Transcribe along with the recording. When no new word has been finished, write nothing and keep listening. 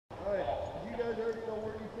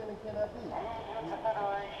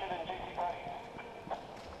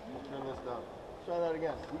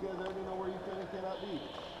Yes, you guys already know where you can and cannot be.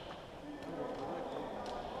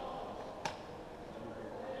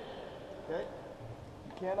 Okay?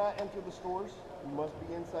 You cannot enter the stores. You must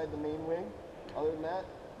be inside the main wing. Other than that,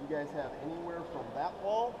 you guys have anywhere from that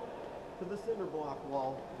wall to the cinder block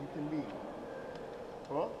wall you can be.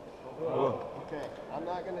 Huh? Okay, I'm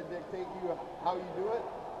not going to dictate you how you do it.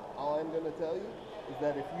 All I'm going to tell you is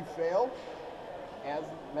that if you fail, as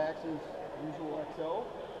Max's usual XO,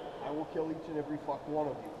 I will kill each and every fuck one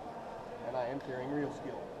of you. And I am carrying real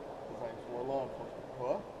skill, because I'm sworn law enforcement.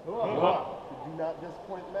 Huh? Do not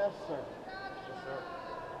disappoint the Master Sergeant. Yes, sir.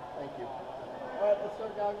 Thank you. All right, let's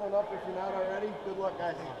start goggling up if you're not already. Good luck,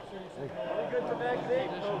 guys. Are we good for vaccine?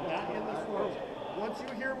 Not in the stores. Once you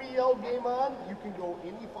hear me yell game on, you can go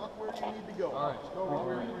any fuck where you need to go. All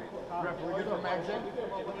right. Ref, we're good for magazine?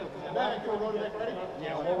 Mag, can we go to that ready?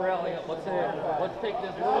 Yeah, we'll rally up. Let's take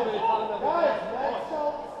this little bit of time.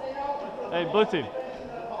 Hey, blue team.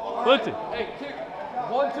 Blue team. Hey, kick.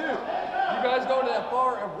 1, 2. You guys go to that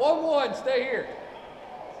far, and 1, 1, stay here.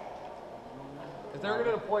 If they're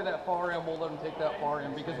going to deploy that far end, we'll let them take that far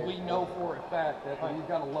end because we know for a fact that we've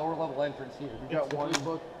got a lower level entrance here. We've got one down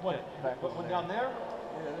there?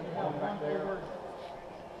 Yeah, there's one back there.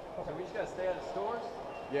 So we just got to stay out of the stores?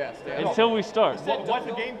 Yeah, stay out. Until we start. Once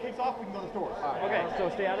the game kicks off, we can go to the stores. Right. Okay, so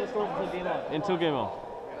stay out of the stores until game on. Until game on.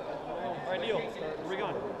 All right, Neil, where are we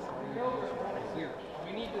going? Here.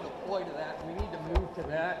 We need to deploy to that. We need to move to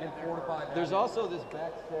that and fortify that. There's also this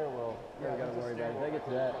back stairwell. Yeah, we got to worry about it. They get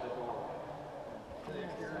to that.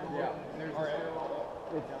 Yeah.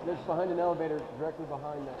 It's behind an elevator, directly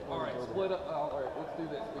behind that. All right, split up. All right, let's do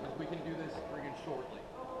this because we can do this friggin' shortly.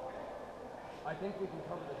 I think we can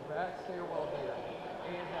cover this back stairwell here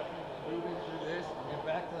and have people moving through this and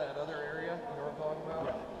back to that other area. You know what I'm talking about?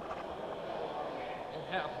 Yeah. And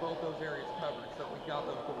have both those areas covered, so we got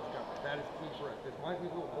those doors covered. That is key for us. This might be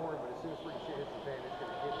a little boring, but as soon as freaking shit hits the fan, it's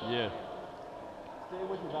gonna hit. Yeah. Stay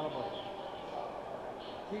with your battle buddy.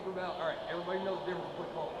 Keep them out. All right, everybody knows the difference between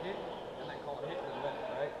calling hit and then calling hit to the medic,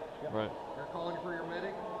 right? Yep. Right. They're calling for your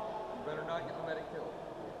medic. You better not get the medic killed.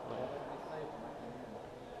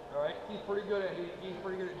 All right, he's pretty good at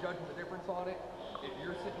judging the difference on it. If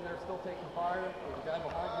you're sitting there still taking fire, or the guy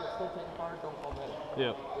behind you is still taking fire, don't call medic.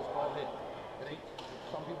 Yep. Just call hit. It ain't.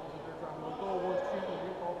 Some people sit there trying to go, oh, one's shooting,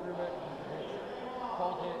 you call for your medic.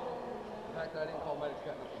 Call hit. The fact that I didn't call medic's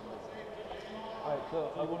got nothing to do with it. All right,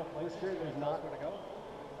 so we're sure there's not.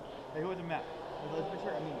 Hey, who has a map? Let's make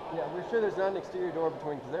sure. I mean, Yeah, we're sure there's not an exterior door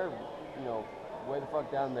between, because they're, you know, way the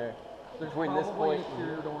fuck down there. There's between this probably point. an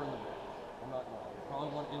exterior door in the bridge. I'm not lying.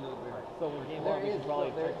 Probably one into the bridge. so we're game There on, we is, should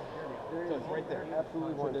probably there, check. there So is it's right there.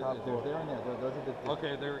 absolutely one top floor. They're in there. Those are the.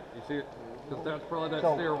 Okay, there. You see it? Because that's probably that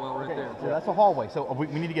So, stairwell right okay, there. So that's a hallway. So we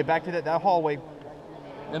need to get back to that hallway.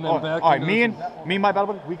 And then back. All right, into me this- and my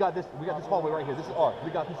battle buddy, we got this hallway right here. This is ours.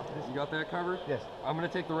 We got this. You got that covered? Yes. I'm gonna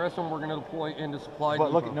take the rest of them. We're gonna deploy into supply.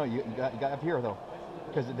 But look, depot. no, you got up here though,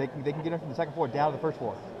 because they can get in from the second floor down to the first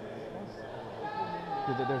floor.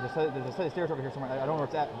 There's a set of stairs over here somewhere. I don't know where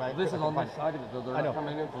it's at. But This I is can on find this it. side of it, though. They're I know. not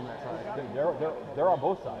coming in from that side. They're on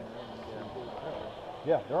both sides.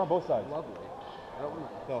 Yeah, they're on both sides. Lovely.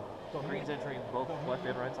 So Green's entering both left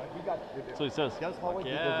and right side. we got. That's what he says. This hallway,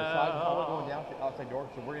 there's a side hallway going down to the outside door.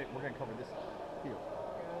 So we're gonna cover this here.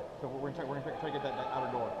 So we're gonna try to get that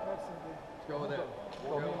outer door. Let's go with it.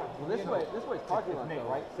 Well, this way's parking lot, though,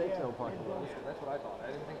 right? Safe zone parking lot. That's what I thought.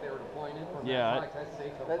 I didn't think they were deploying in from Yeah, that side. That's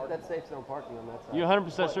safe. That's safe zone parking on that side. You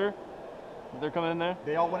 100% sure they're coming in there?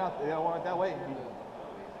 They all went out that way.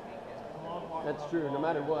 That's true. No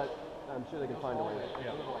matter what, I'm sure they can find a way.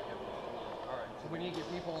 Yeah. All right. So we need to get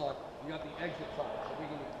people on. You got the exit side, so we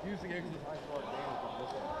can use the exit side for our damage on this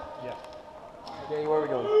one. Yeah. Danny, where are we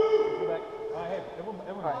going? Go back. Hey, everyone,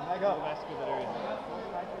 back up.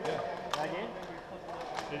 Yeah. Back in.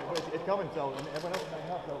 It's coming, so and everyone else back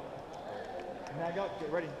up. So back up. Get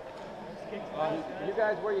ready. You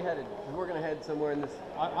guys, where are you headed? 'Cause we're gonna head somewhere in this.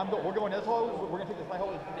 We're going this hallway. We're gonna take this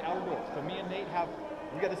hallway to the outer door. So me and Nate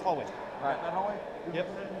we got this hallway. All right. That hallway. Yep.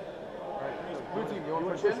 Blue team, you want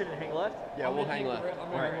to push it and hang left? Yeah, we'll hang left.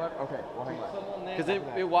 I'm gonna hang left. Okay, we'll hang left. Because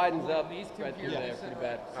it widens up These two right here, through there these pretty are-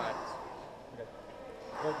 bad. But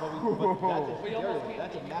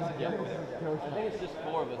that's a massive area. I think it's just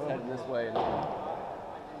 4 of us heading this way. And as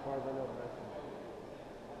far as I know, the rest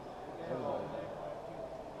of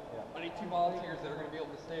I need 2 volunteers that are going to be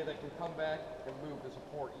able to stay that can come back and move to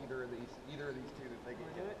support either of these two that they can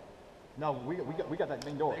get it. No, we got that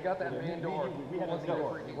main door. They got that main door. We had Wants that to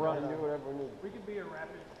door. freaking We're on to do whatever we need. We could be a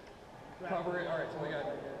rapid cover it. All right, so we got.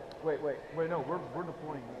 Wait, no, we're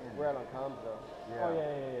deploying in. we're out on comms though. Yeah. Oh,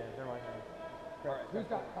 yeah. Never mind. All right, who's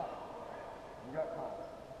got cover? You got cops.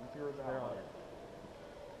 You see where they're on.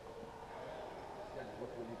 Yeah, just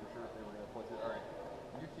look with me for sure if they were gonna put it. All right,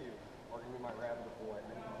 you two are gonna be my rapid deploy. I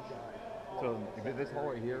need you guys. So this hole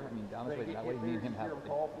right here, I mean, down this way, that way, me and him have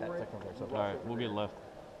that section over there. So All right, we'll get left.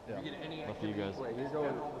 If you get any Left for you guys. Wait, you're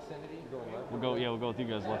going vicinity. You're going left. We'll go with you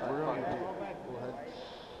guys left. We're going. Go ahead.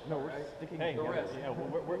 no, we're sticking. Hey, yeah,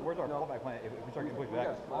 where's our fallback plan if we start getting pushed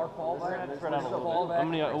back? Our fallback. Spread out a little bit. How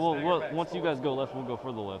many? Once you guys go left, we'll go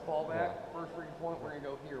further left. Fall back. First freaking point. We're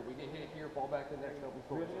gonna go here. We get hit here. Fall back to the next open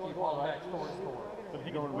store. Keep falling back. Store to store. So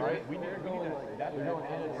going right. We need that. We're going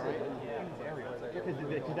in right in this area. Because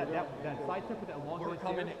that side step with that long. We're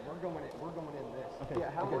coming in. We're going in. We're going in this. Okay. Yeah,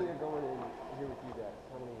 how many are going in here with you guys?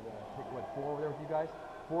 How many? Take what, 4 over there with you guys?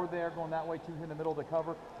 4 there going that way, 2 here in the middle to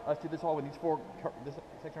cover. Us to this hall with these 4, this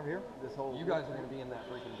section over here. This whole. You guys are gonna be in that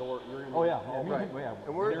freaking door. You're gonna. Oh be yeah, all yeah, right. yeah.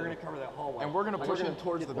 And we're You're gonna cover that hallway. and we're gonna push him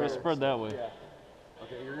towards the We're barracks. spread that way. Yeah.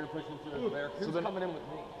 Okay, you're gonna push him through the barracks. Who's then- coming in with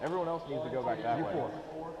me? Everyone else needs to go back that You way. 4.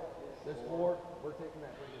 This 4. We're taking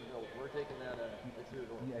that freaking door. We're taking that exterior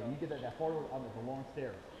door. Yeah, you get that far on the long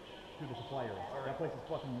stairs to the supply area. That place is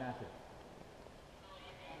fucking massive.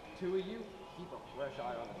 2 of you, keep a fresh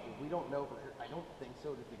eye on this. We don't know for sure. I don't think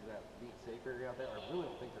so, just because of that being safe area out there. I really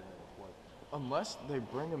don't think they're gonna deploy. Unless they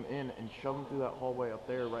bring him in and shove him through that hallway up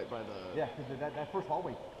there, right by the. Yeah, because that first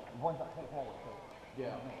hallway runs that whole hallway. So.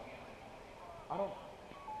 Yeah. I don't.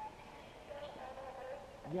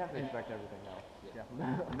 You have to expect everything now. Yeah,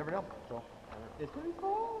 you never know. So it's pretty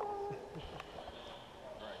fun.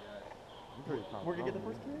 I'm pretty pumped. We're gonna get the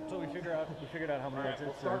first kill. So we figured out how many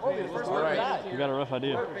exits. Start Oh, paying the first start one. paying We got a rough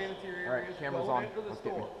idea. Start paying interior All right, areas, cameras go on. into the Let's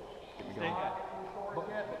get me. store. Get me going. Look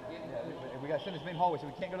at it. Get into it. We gotta send this main hallway, so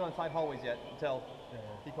we can't go down the side hallways yet until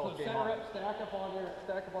he calls So game center on. up, stack up on there,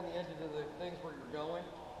 stack up on the edges of the things where you're going.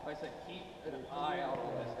 Like I said, keep an eye out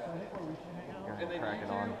on this guy. Go ahead And then and crack you it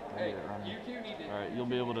on. two, hey, Get it running. you two need to All right, you'll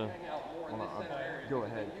be able to. hang out more in Hold this on, center area. go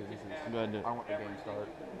ahead, because this is. Go ahead and do it. I want the game to start.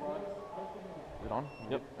 Is it on?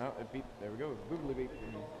 Yep. Oh, it beat. There we go. Boobly beat.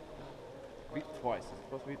 Beat twice. Is it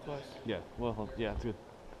supposed to beat twice? Yeah. Well, yeah, it's good.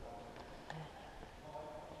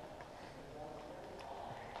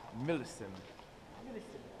 Millicent.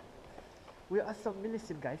 We are some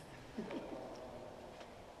millicent guys.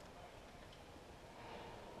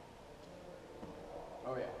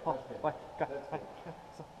 Oh yeah. Oh, what?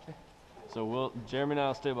 So Jeremy and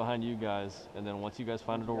I'll stay behind you guys, and then once you guys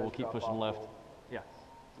find a door, we'll keep pushing left. Yeah.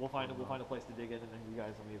 We'll find a place to dig in, and then you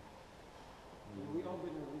guys will move. We all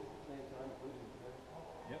been released at the same time, including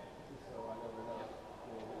Yep. so I know we're not.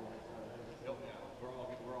 Yep.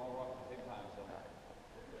 We're all rocking at the same time. So.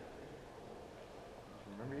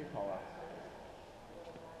 Remember you call us.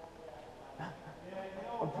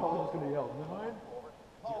 I'm probably just gonna yell. Behind.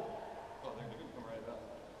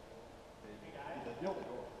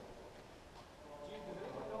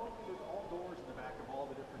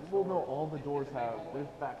 Well, no, all the doors have. There's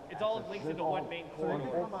back. It's all access. linked There's into all- one main so you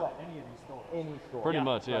corridor. can come out Any of these stores. any store. Pretty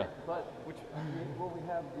much, yeah. But which we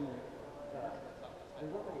have the.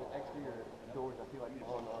 There's nothing exterior doors. I feel like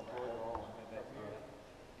on our floor at all.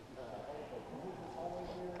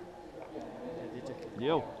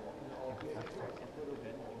 Yo.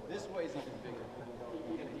 This way's even bigger.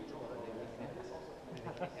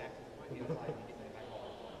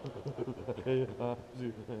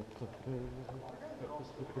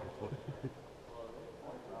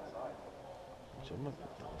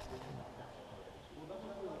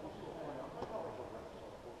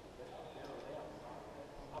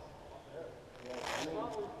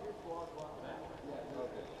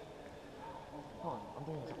 Hold on, I'm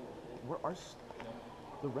thinking. Where are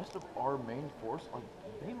the rest of our main force? Like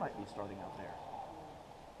they might be starting out there.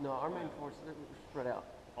 No, our main force is spread out.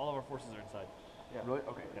 All of our forces are inside. Yeah. Really?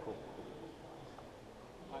 Okay. Cool.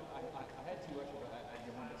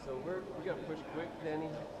 So we gotta push quick, Danny.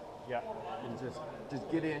 Yeah. And just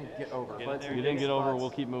get in, get over. Get in Find there. some Get in, big get over. spots. We'll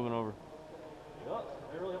keep moving over. I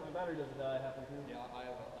really hope my battery doesn't die halfway through. Yeah,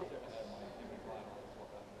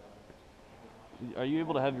 Are you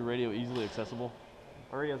able to have your radio easily accessible?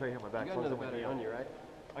 My radio's right here on my back. You got another battery on you, right?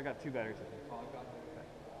 I got 2 batteries. I think.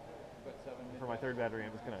 For my 3rd battery,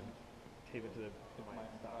 I'm just gonna tape it to my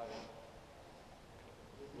stock.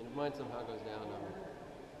 And if mine somehow goes down, I'm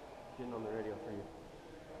getting on the radio for you.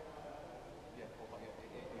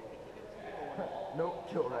 Nope,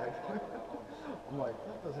 kill rag. I'm like,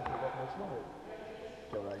 that doesn't pick up much light.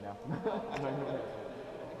 Kill rag now.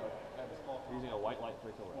 We're using a white light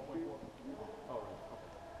for kill rag.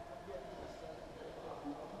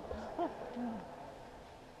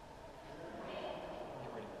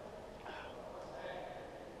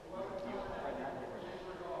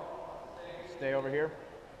 Stay over here.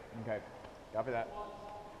 Okay. Copy that.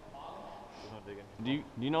 Do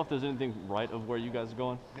you know if there's anything right of where you guys are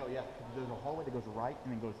going? No, yeah. There's a hallway that goes right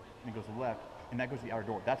and then goes left, and that goes to the outer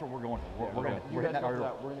door. That's where we're going. We're hitting that outer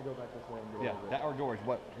door. We're gonna go back this way and go Yeah, over that outer door is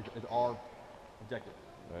what is our objective.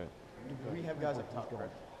 Right. We have guys up top,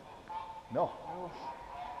 correct? No.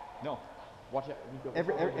 No. Watch out.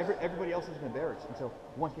 Everybody else is in the barracks, and so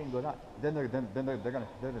once game goes out, then they're gonna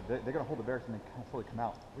hold the barracks and then fully come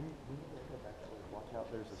out. We need to go back that way. Watch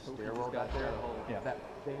out, there's a stairwell back there. Yeah. That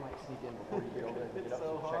they might sneak in before you get over there and get up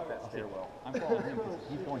and check that stairwell. I'm following him because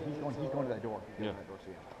he's going to that door. Yeah. That door,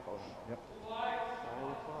 so yeah. Follow him. Yep.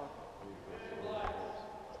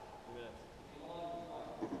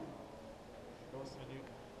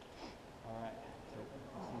 All right. So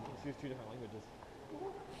let's use 2 different languages.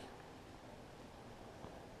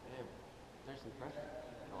 Damn, there's some pressure.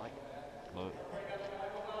 I like it. Love it.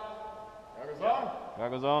 Goggles on.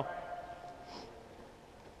 Goggles on.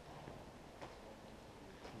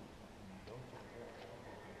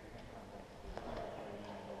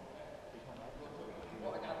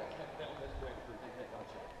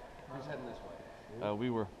 Who's heading this way? We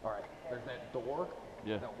were. All right. There's that door.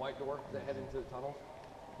 Yeah. That white door that head into the tunnels.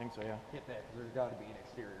 I think so, yeah. Hit that, because there's got to be an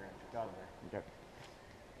exterior entrance down there. Okay.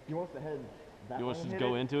 You want us to head that You want way us to and just hit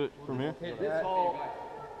go it? into it from here? Hit This that. hall.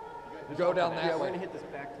 Go down Yeah, that we're way. gonna hit this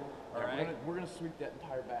back too. All right. We're gonna sweep that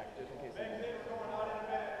entire back just in case.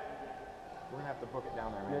 We're gonna have to book it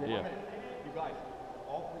down there, man. Yeah. You guys,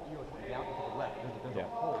 all three of you down to the left. There's a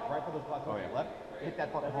hole right for those blocks on the left. Hit that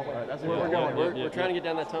fucking hole. Right, that's Where we're Yeah, going. yeah, We're trying to get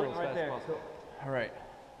down that tunnel as Right fast there. as possible. All right.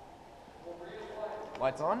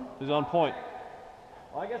 Lights on? He's on point.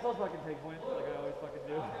 Well, I guess I'll fucking take points like I always fucking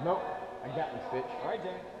do. Nope. I got this, bitch. All right,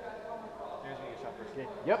 Jay. There's me get shot first. Okay.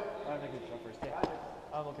 Yep. I'm not getting shot first. Okay.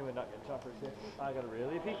 I'm okay with not getting shot first. Okay. I gotta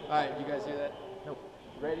really peek. All right, you guys hear that? Nope.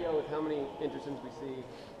 Radio with how many Interesons we see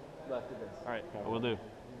left of this. All right. I will do.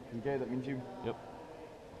 Okay, that means you. Yep.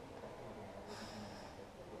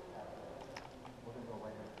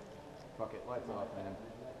 Fuck it, lights off, man.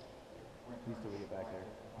 Please till we get back there.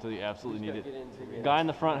 Until you absolutely need Gotta it. get into it. Guy in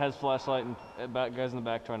the front has flashlight, and guys in the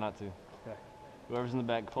back try not to. Okay. Whoever's in the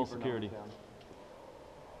back, full Keep our security. numbers down.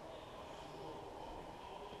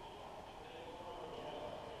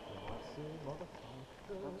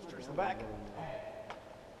 Stretch the back.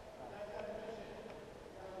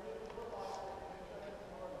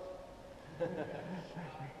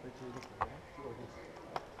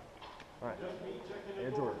 Alright.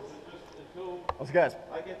 Hands orders. Let's guys.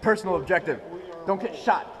 Personal objective. Don't get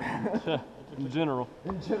shot. In general.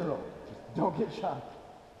 In general. Just don't get shot.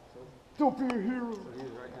 Don't be a hero.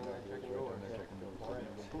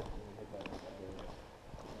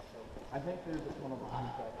 I think there's a tunnel behind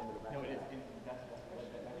that into the back. No,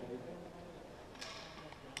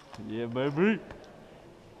 Yeah, baby.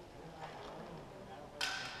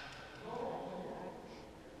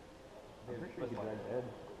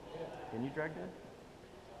 Can you drag dead?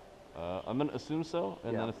 I'm gonna assume so,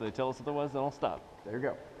 and then Yeah. if they tell us otherwise, then I'll stop. There you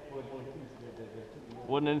go.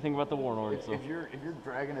 Wasn't anything about the warrant order, so. If you're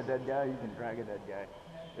dragging a dead guy, you can drag a dead guy.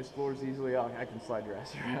 This floor's easily out. I can slide your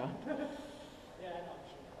ass around.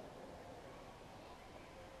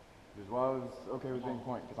 Which is why I was okay with being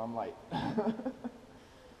point, because I'm light.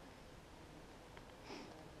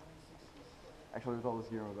 Actually, with all this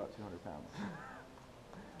gear, I'm about 200 pounds.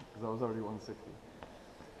 Because I was already 160.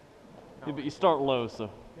 Yeah, but you start low, so.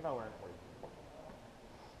 You're not wearing 40.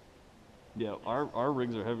 Yeah, our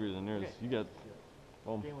rigs are heavier than yours. You got.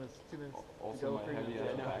 Well, Game was 2 minutes. Also, my heavy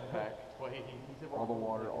ass backpack. All the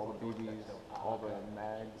water, all the BBs, all the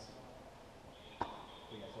mags.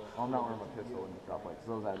 I'm not wearing my pistol and drop lights.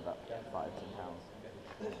 Those add about 5-10 pounds.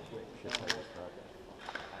 Shit, like this truck.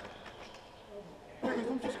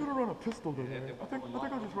 I'm just gonna run a pistol today. I think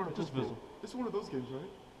I'll just run a just pistol. It's one of those games,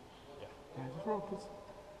 right? Yeah, just run a pistol.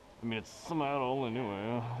 I mean, it's somehow only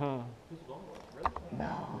anyway.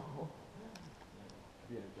 No.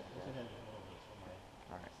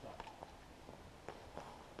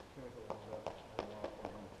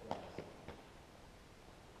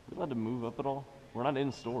 We allowed to move up at all? We're not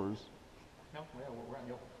in stores. No, yeah, we're out in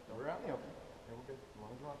the open. We're out in the open. Yeah, we're good. As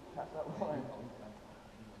long as we're not past that line.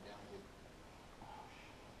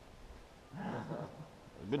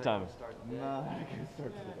 Good time. Nah, good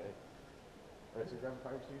start to the day. Alright, so grab a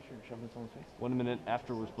fire extinguisher and shove it in someone's face. 1 minute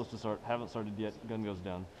after we're supposed to start. Haven't started yet. Gun goes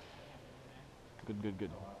down. Good, good,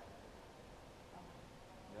 good.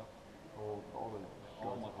 All the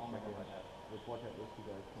guns have to check in. Let's watch out those two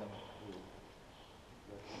guys come through.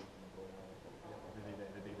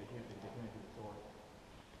 They came into the store.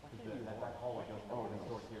 That back hallway goes, oh, the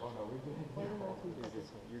store's here. Oh no, we did.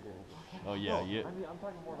 You're gonna get. Oh yeah, yeah. I mean, I'm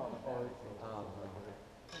talking more about the battery.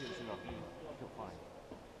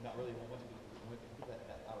 Not really. Once you put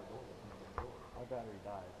that outer door, My battery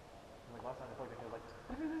died. Like last time I plugged it, it was like.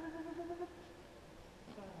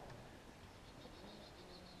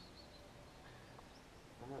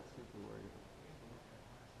 I'm not super worried.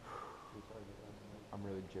 I'm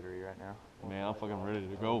really jittery right now. Man, I'm fucking ready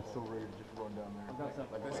to go. So ready to just run down there.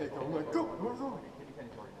 Like they say, go. I'm like, go. What's on?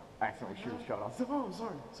 I accidentally shoot a shot off. Oh,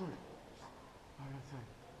 sorry. I got sorry.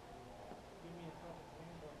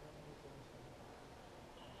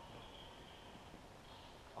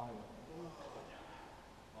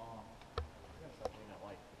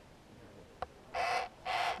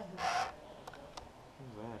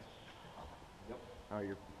 Oh,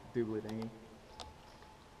 you're doobly dingy.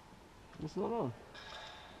 What's going on?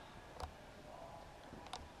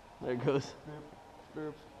 There it goes.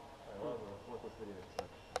 Boop.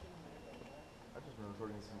 I've just been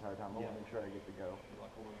recording this entire time. I want to make sure I get to go.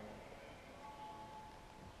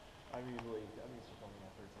 I'm used to filming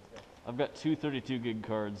after it's okay. I've got two 32 gig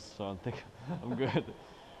cards, so I think I'm good.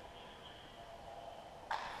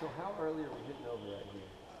 So how early are we hitting over right here?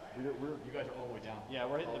 You guys are all the way down. Yeah,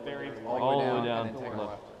 we're hitting the very. All the way down. and then take a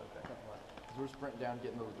Left. left. Because we're sprinting down,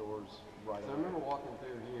 getting those doors right. So I remember walking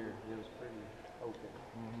through here, and it was pretty open.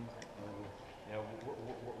 Yeah,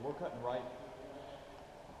 we're cutting right.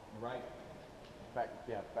 Back.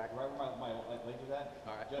 Right where my legs is at.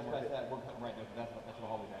 All right. Just past that, we're cutting right there. That's where the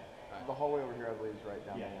hallway's at. The hallway over here, I believe, is right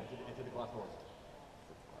down Yeah, there. into the glass doors.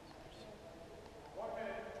 1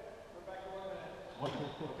 minute.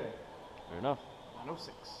 Okay. Fair enough.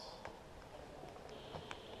 906.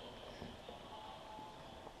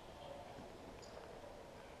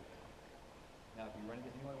 Now, if you run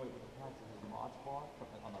against anyone with the patch, there's a mod squad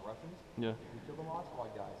on the Russians. Yeah. If you kill the mod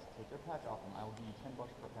squad guys, take their patch off them. I will give you $10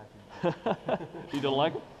 per patch. You don't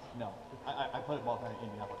like it? No, I played ball in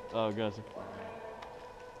Indianapolis. Oh, gotcha.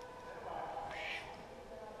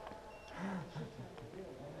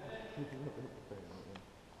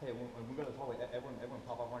 Hey, when we go to this hallway, everyone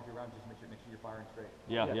pop off, run you around, just make sure you're firing straight.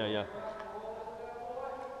 Yeah.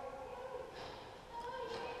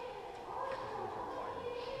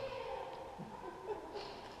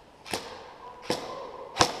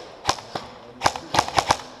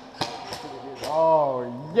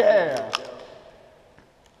 Oh, yeah!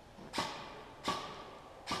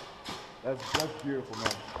 That's beautiful,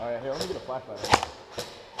 man. All right, here, let me get a flashlight.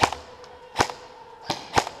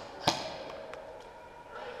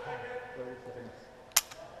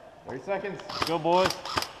 30 seconds. Go, boys. I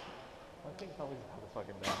think somebody's about to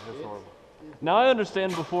fucking die. That's horrible. Now I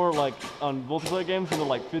understand before, like, on multiplayer games when they're,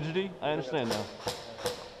 like, fidgety. I understand now.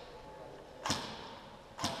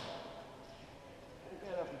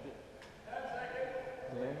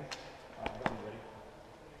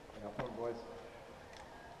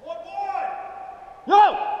 Yo!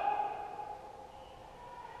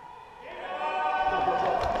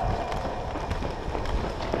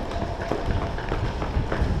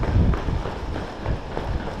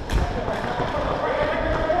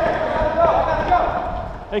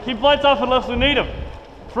 Hey, keep lights off unless we need them.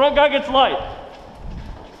 Front guy gets light.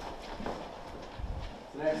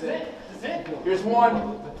 That's it. Here's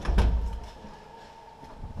one.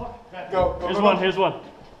 Go. Here's one.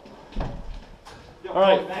 All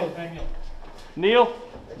right. Neil,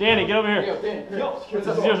 Danny, get over here. This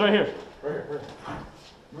is yours right here.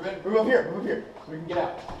 Move up here. So we can get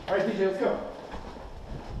out. All right, DJ, let's go.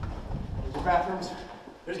 There's the bathrooms.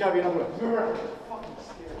 There's got to be another one. Move around.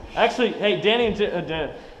 Actually, hey, Danny and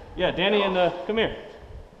Danny and come here.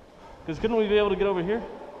 Because couldn't we be able to get over here?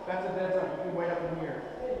 That's a dead zone. You can wait up in here.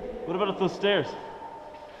 What about those stairs?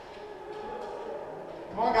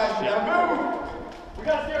 Come on, guys. We gotta move. We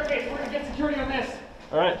got a staircase. We're gonna get security on this.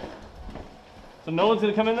 All right. So no one's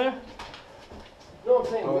gonna come in there? No, I'm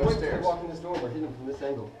saying, Oh, we're there's waiting to stairs. walk in this door, we're hitting them from this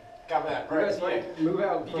angle. Got that. You guys like, move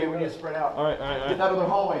out. DJ, we need to spread out. All right. Get that other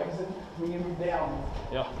hallway, because we need to move down.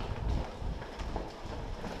 Yeah.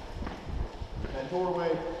 That doorway.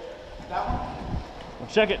 That one? Well,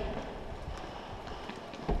 check it.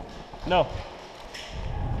 No.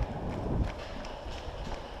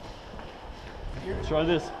 Try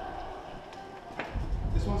this.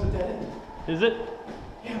 This one's a dead end. Is it?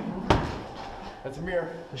 That's a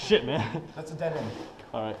mirror. Shit, man. That's a dead end.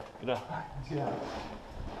 All right. Get out. Let's get out.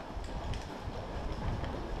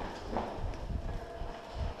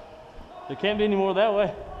 There can't be any more that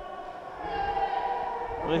way.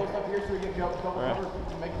 Really? Close up here so we get double right. cover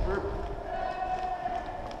to make it through.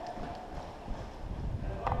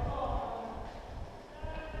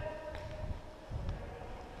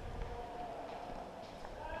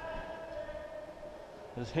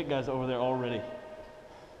 There's hit guys over there already.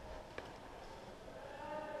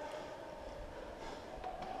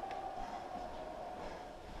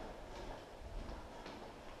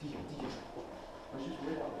 Let's just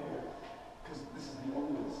wait out there, because this is the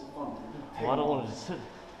only way this is fun. Well, I don't want to just sit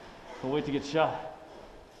and wait to get shot.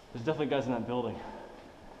 There's definitely guys in that building.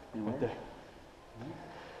 Right there. Okay.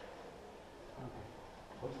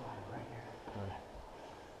 What's right here? All right.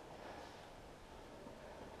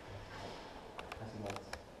 That's the lights.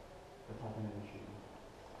 They're popping in and shooting.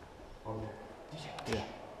 Over there. Yeah.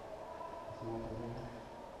 That's the lights over there.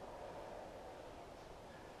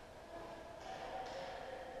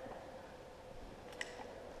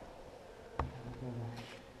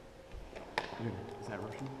 Is that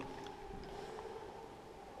Russian?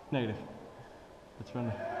 Negative. That's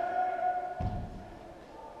friendly.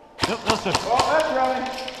 Yep, that's it. Oh, that's running.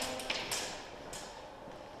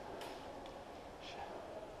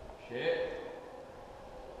 Shit.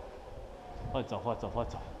 Lights off, lights off,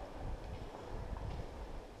 lights off.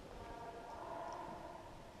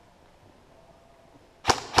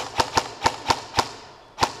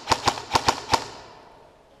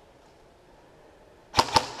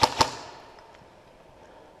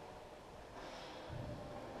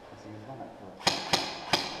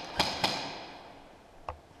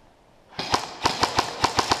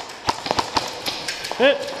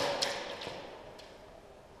 Hit!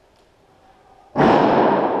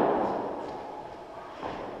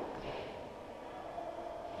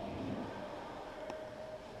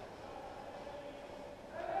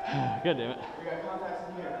 God damn it. We got contacts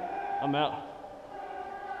in here. I'm out.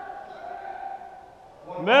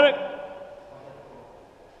 Medic!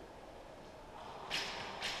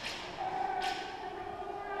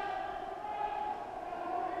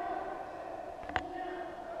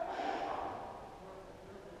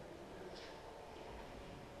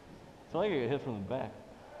 It's like I get hit from the back.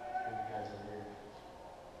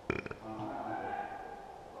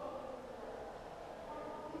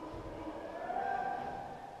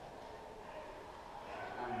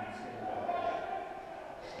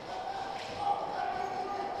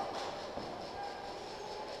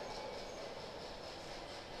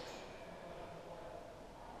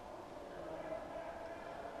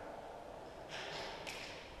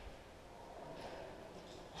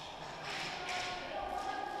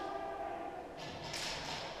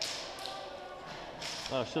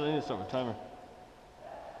 Oh shit, I need to start my timer.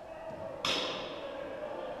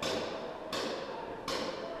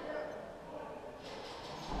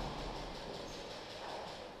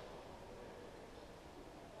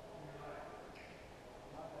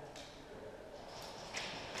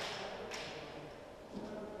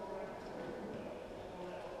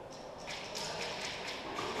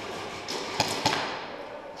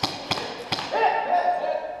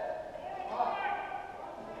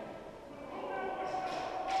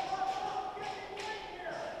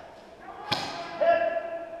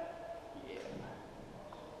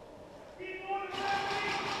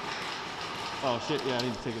 Oh shit, yeah, I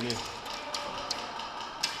need to take a knee.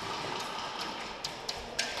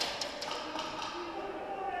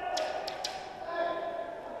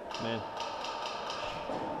 Man.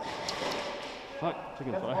 Fuck,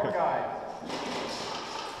 taking That's fire. our guy.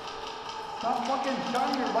 Stop fucking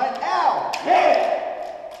shining your light. Ow!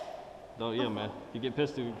 Hit! Don't, yeah, man. You get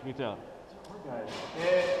pissed, you get kicked out. Our guys.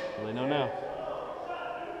 Hit. Well, they know now.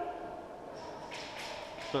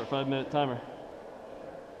 Start 5-minute timer.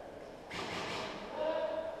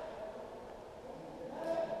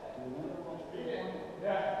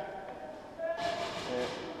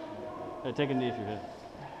 Hey, take a knee if you're hit.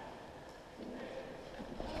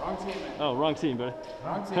 Wrong team. Oh, wrong team, buddy.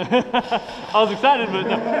 Wrong team. I was excited, but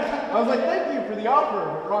no. I was like, thank you for the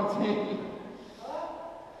offer. Wrong team.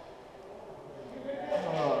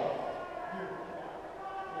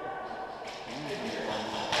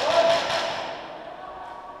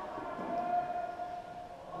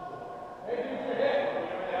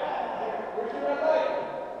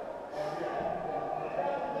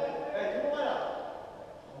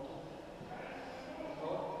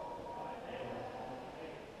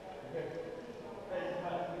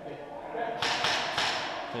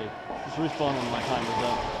 Hey, just respawn when my timer's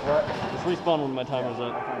up. What? Just respawn when my timer's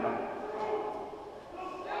up.